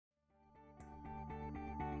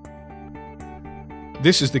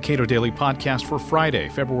This is the Cato Daily Podcast for Friday,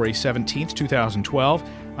 February 17th, 2012.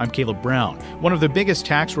 I'm Caleb Brown. One of the biggest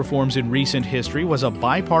tax reforms in recent history was a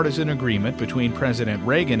bipartisan agreement between President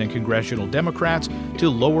Reagan and congressional Democrats to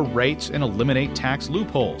lower rates and eliminate tax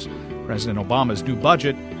loopholes. President Obama's new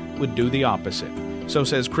budget would do the opposite. So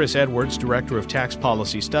says Chris Edwards, Director of Tax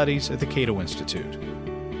Policy Studies at the Cato Institute.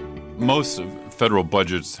 Most federal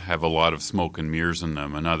budgets have a lot of smoke and mirrors in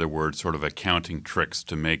them. In other words, sort of accounting tricks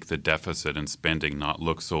to make the deficit and spending not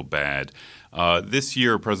look so bad. This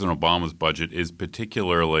year, President Obama's budget is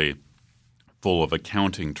particularly full of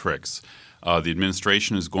accounting tricks. The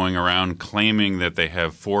administration is going around claiming that they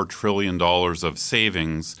have $4 trillion of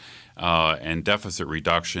savings and deficit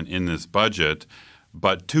reduction in this budget.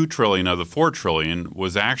 But $2 trillion of the $4 trillion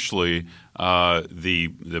was actually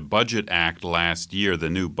the Budget Act last year, the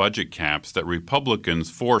new budget caps that Republicans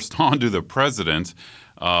forced onto the president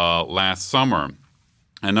last summer.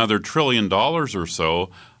 Another $1 trillion or so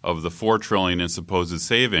of the $4 trillion in supposed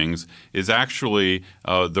savings is actually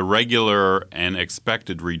the regular and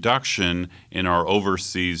expected reduction in our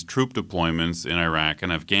overseas troop deployments in Iraq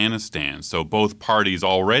and Afghanistan. So both parties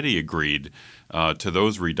already agreed to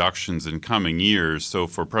those reductions in coming years. So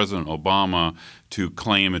for President Obama to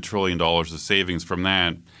claim $1 trillion of savings from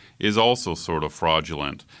that is also sort of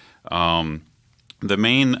fraudulent. The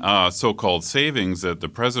main so-called savings that the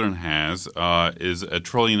president has is $1.5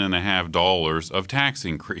 trillion of tax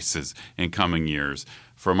increases in coming years.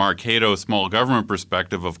 From our Cato small government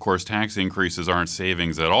perspective, of course, tax increases aren't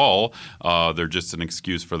savings at all. They're just an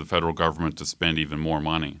excuse for the federal government to spend even more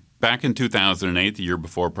money. Back in 2008, the year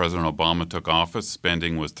before President Obama took office,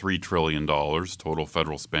 spending was $3 trillion, total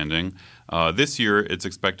federal spending. This year, it's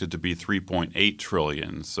expected to be $3.8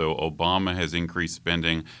 trillion. So Obama has increased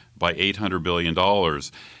spending by $800 billion.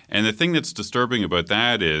 And the thing that's disturbing about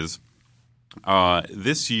that is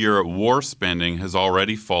this year, war spending has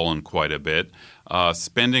already fallen quite a bit.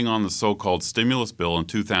 Spending on the so-called stimulus bill in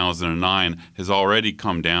 2009 has already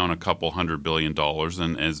come down a couple $100 billion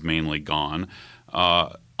and is mainly gone.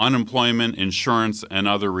 Unemployment, insurance, and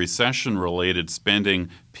other recession-related spending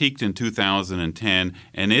peaked in 2010,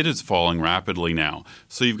 and it is falling rapidly now.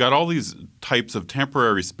 So you've got all these types of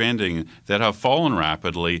temporary spending that have fallen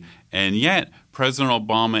rapidly, and yet President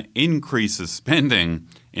Obama increases spending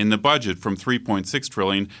in the budget from $3.6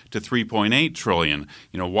 trillion to $3.8 trillion.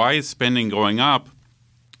 Why is spending going up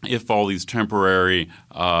if all these temporary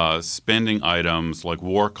spending items like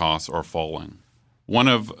war costs are falling? One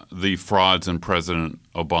of the frauds in President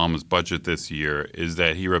Obama's budget this year is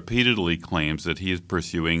that he repeatedly claims that he is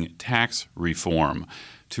pursuing tax reform.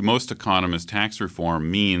 To most economists, tax reform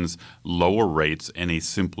means lower rates and a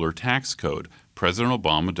simpler tax code. President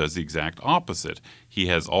Obama does the exact opposite. He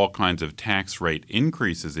has all kinds of tax rate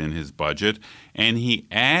increases in his budget, and he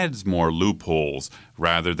adds more loopholes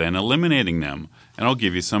rather than eliminating them. And I'll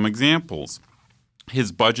give you some examples.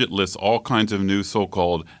 His budget lists all kinds of new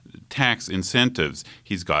so-called tax incentives.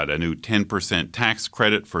 He's got a new 10% tax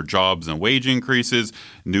credit for jobs and wage increases,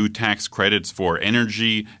 new tax credits for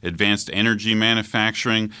energy, advanced energy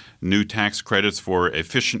manufacturing, new tax credits for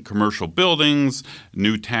efficient commercial buildings,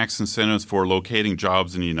 new tax incentives for locating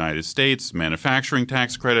jobs in the United States, manufacturing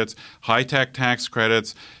tax credits, high-tech tax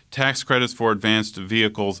credits for advanced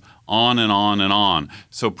vehicles, on and on and on.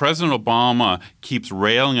 So President Obama keeps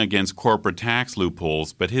railing against corporate tax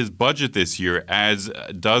loopholes, but his budget this year adds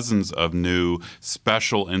dozens of new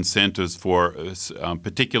special incentives for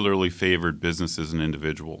particularly favored businesses and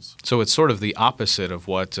individuals. So it's sort of the opposite of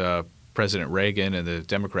what President Reagan and the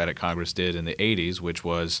Democratic Congress did in the 80s, which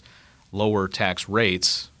was lower tax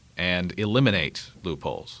rates and eliminate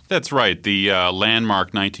loopholes. That's right. The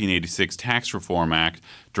landmark 1986 Tax Reform Act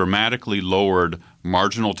dramatically lowered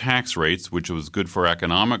marginal tax rates, which was good for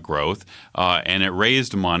economic growth, and it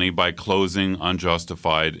raised money by closing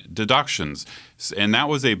unjustified deductions. And that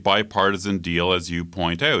was a bipartisan deal, as you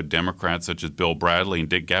point out. Democrats such as Bill Bradley and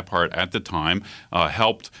Dick Gephardt at the time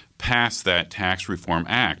helped pass that Tax Reform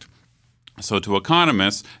Act. So to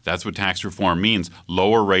economists, that's what tax reform means.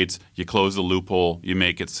 Lower rates, you close the loophole, you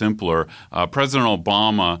make it simpler. President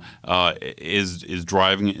Obama is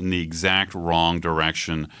driving in the exact wrong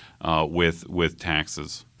direction with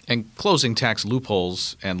taxes. And closing tax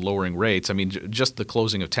loopholes and lowering rates, just the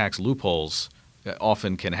closing of tax loopholes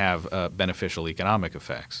often can have beneficial economic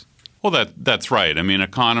effects. Well, that's right. I mean,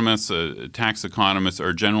 economists, tax economists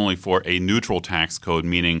are generally for a neutral tax code,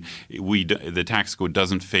 meaning the tax code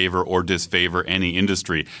doesn't favor or disfavor any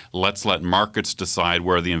industry. Let's let markets decide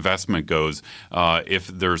where the investment goes. If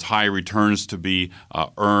there's high returns to be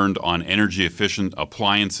earned on energy-efficient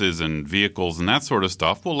appliances and vehicles and that sort of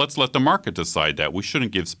stuff, well, let's let the market decide that. We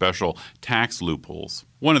shouldn't give special tax loopholes.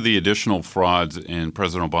 One of the additional frauds in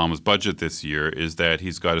President Obama's budget this year is that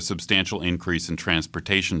he's got a substantial increase in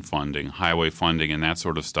transportation funding, highway funding, and that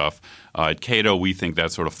sort of stuff. At Cato, we think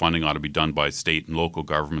that sort of funding ought to be done by state and local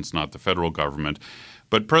governments, not the federal government.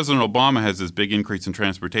 But President Obama has this big increase in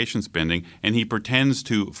transportation spending, and he pretends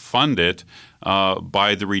to fund it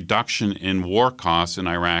by the reduction in war costs in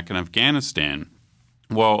Iraq and Afghanistan.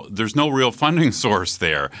 Well, there's no real funding source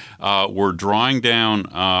there. We're drawing down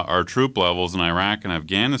our troop levels in Iraq and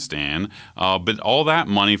Afghanistan, but all that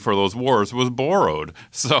money for those wars was borrowed.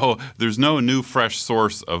 So there's no new fresh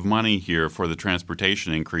source of money here for the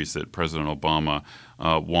transportation increase that President Obama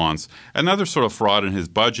wants. Another sort of fraud in his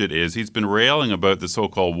budget is he's been railing about the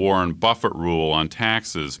so-called Warren Buffett rule on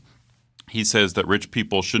taxes. He says that rich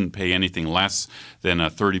people shouldn't pay anything less than a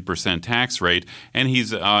 30% tax rate, and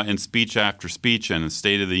he's in speech after speech and in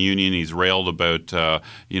State of the Union, he's railed about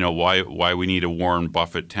why we need a Warren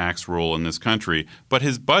Buffett tax rule in this country. But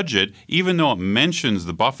his budget, even though it mentions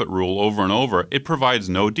the Buffett rule over and over, it provides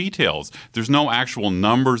no details. There's no actual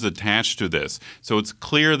numbers attached to this. So it's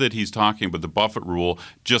clear that he's talking about the Buffett rule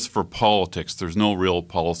just for politics. There's no real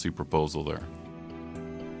policy proposal there.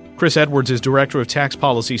 Chris Edwards is Director of Tax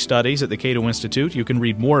Policy Studies at the Cato Institute. You can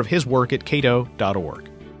read more of his work at cato.org.